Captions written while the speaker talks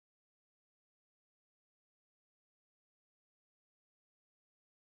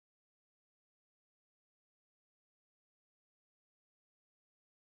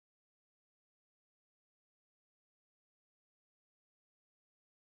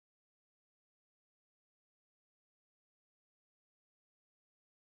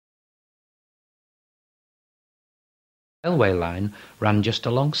railway line ran just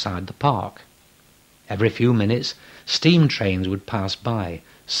alongside the park. Every few minutes, steam trains would pass by,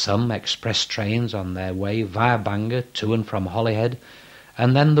 some express trains on their way via Bangor to and from Holyhead,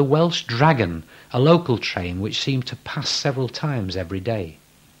 and then the Welsh Dragon, a local train which seemed to pass several times every day.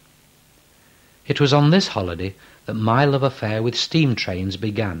 It was on this holiday that my love affair with steam trains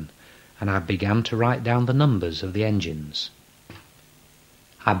began, and I began to write down the numbers of the engines.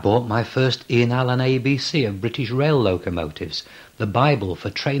 I bought my first Ian Allen ABC of British rail locomotives, the Bible for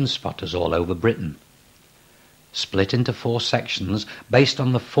train spotters all over Britain. Split into 4 sections based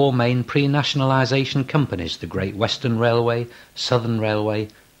on the 4 main pre-nationalisation companies, the Great Western Railway, Southern Railway,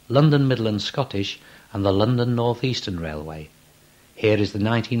 London Midland Scottish and the London North Eastern Railway. Here is the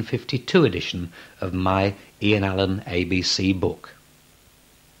 1952 edition of my Ian Allen ABC book.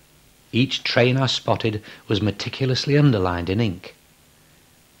 Each train I spotted was meticulously underlined in ink.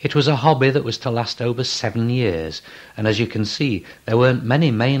 It was a hobby that was to last over 7 years, and as you can see, there weren't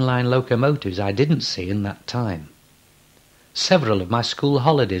many mainline locomotives I didn't see in that time. Several of my school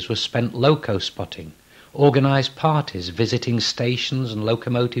holidays were spent loco-spotting, organised parties visiting stations and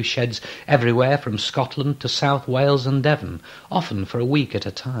locomotive sheds everywhere from Scotland to South Wales and Devon, often for a week at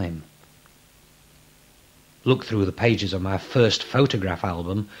a time. Look through the pages of my first photograph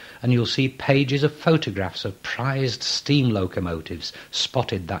album and you'll see pages of photographs of prized steam locomotives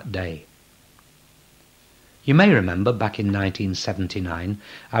spotted that day. You may remember back in 1979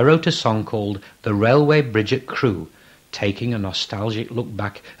 I wrote a song called The Railway Bridge at Crewe, taking a nostalgic look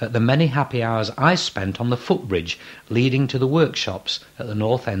back at the many happy hours I spent on the footbridge leading to the workshops at the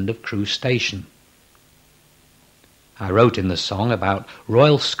north end of Crewe station. I wrote in the song about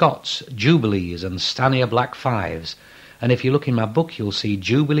Royal Scots, Jubilees and Stanier Black Fives, and if you look in my book you'll see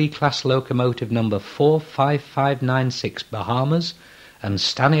Jubilee class locomotive number 45596 Bahamas and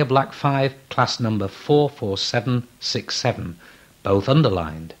Stanier Black 5 class number 44767, both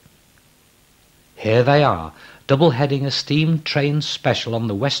underlined. Here they are, double-heading a steam train special on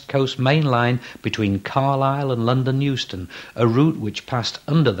the West Coast main line between Carlisle and London Euston, a route which passed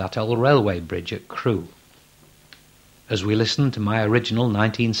under that old railway bridge at Crewe. As we listen to my original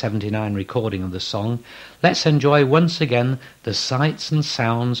 1979 recording of the song, let's enjoy once again the sights and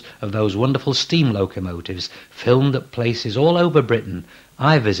sounds of those wonderful steam locomotives filmed at places all over Britain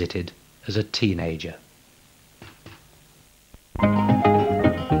I visited as a teenager.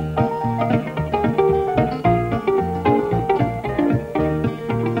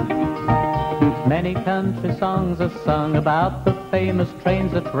 Many country songs are sung about the famous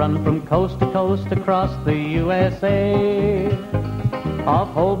trains that run from coast to coast across the USA. Of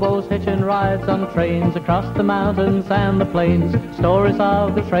hobos hitching rides on trains across the mountains and the plains, stories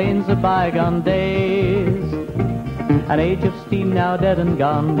of the trains of bygone days. An age of steam now dead and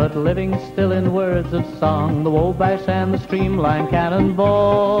gone, but living still in words of song, the Wabash and the Streamline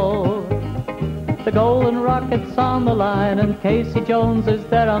Cannonball. The golden rocket's on the line and Casey Jones is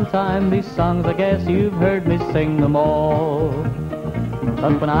there on time. These songs, I guess you've heard me sing them all.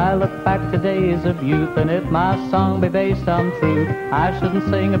 But when I look back to days of youth, and if my song be based on truth, I shouldn't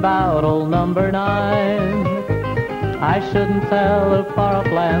sing about old number 9. I shouldn't tell of far-off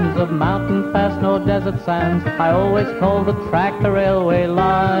lands, of mountain pass, no desert sands. I always call the track the railway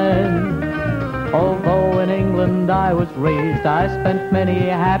line. Although in England I was raised, I spent many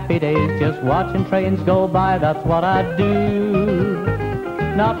happy days just watching trains go by, that's what I do.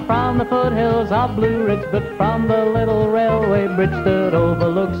 Not from the foothills of Blue Ridge, but from the little railway bridge that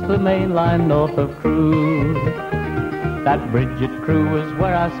overlooks the main line north of Crewe. That bridge at Crewe is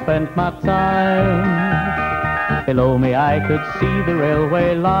where I spent my time. Below me I could see the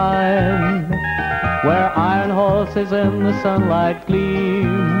railway line, where iron horses in the sunlight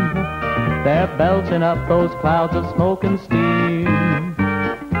gleam. They're belching up those clouds of smoke and steam.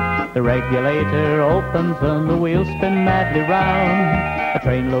 The regulator opens and the wheels spin madly round. A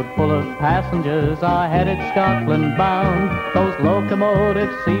trainload full of passengers are headed Scotland bound. Those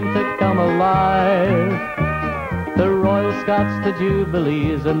locomotives seem to come alive. The Royal Scots, the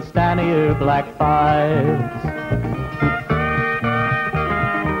Jubilees and Stanier Black Fives.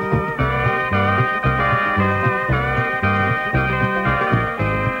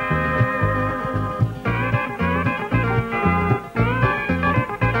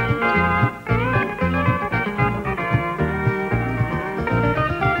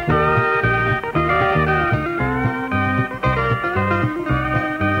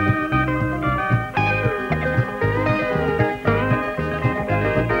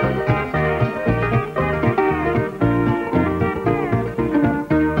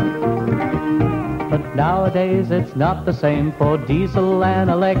 Nowadays it's not the same, for diesel and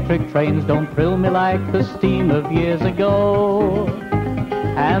electric trains don't thrill me like the steam of years ago.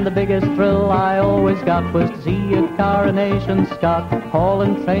 And the biggest thrill I always got was to see a Coronation Scot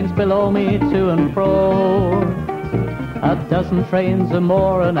hauling trains below me to and fro. A dozen trains or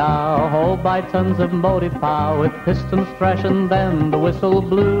more an hour, hauled by tons of motive power, with pistons thrashing, then the whistle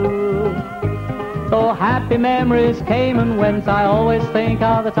blew. Though happy memories came and went, I always think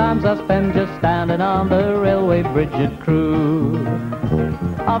of the times I spent just standing on the railway bridge at Crewe.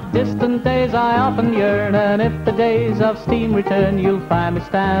 Of distant days I often yearn, and if the days of steam return, you'll find me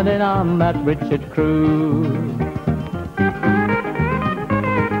standing on that bridge at Crewe.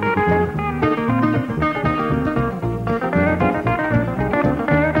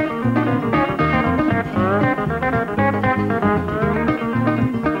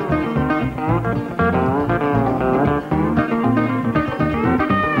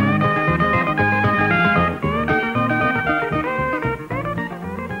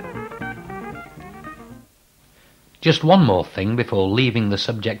 Just one more thing before leaving the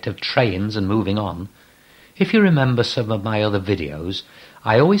subject of trains and moving on. If you remember some of my other videos,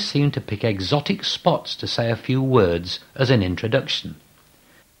 I always seem to pick exotic spots to say a few words as an introduction.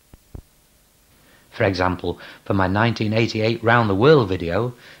 For example, for my 1988 Round the World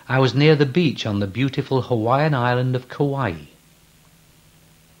video, I was near the beach on the beautiful Hawaiian island of Kauai.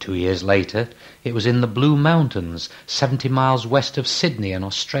 2 years later, it was in the Blue Mountains, 70 miles west of Sydney in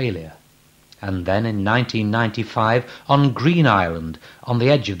Australia. And then in 1995 on Green Island, on the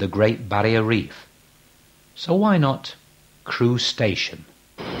edge of the Great Barrier Reef. So why not Crewe Station?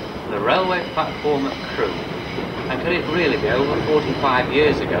 The railway platform at Crewe. And could it really be over 45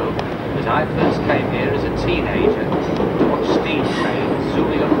 years ago that I first came here as a teenager to watch steam trains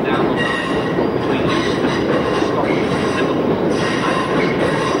zooming up and down the line between Euston, Scotland, Liverpool and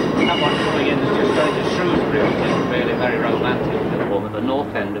Manchester. That one coming in is just going to Shrewsbury, which is really very romantic, the form of the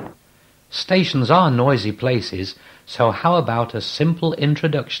north end of... Stations are noisy places, so how about a simple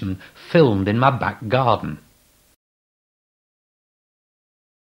introduction filmed in my back garden?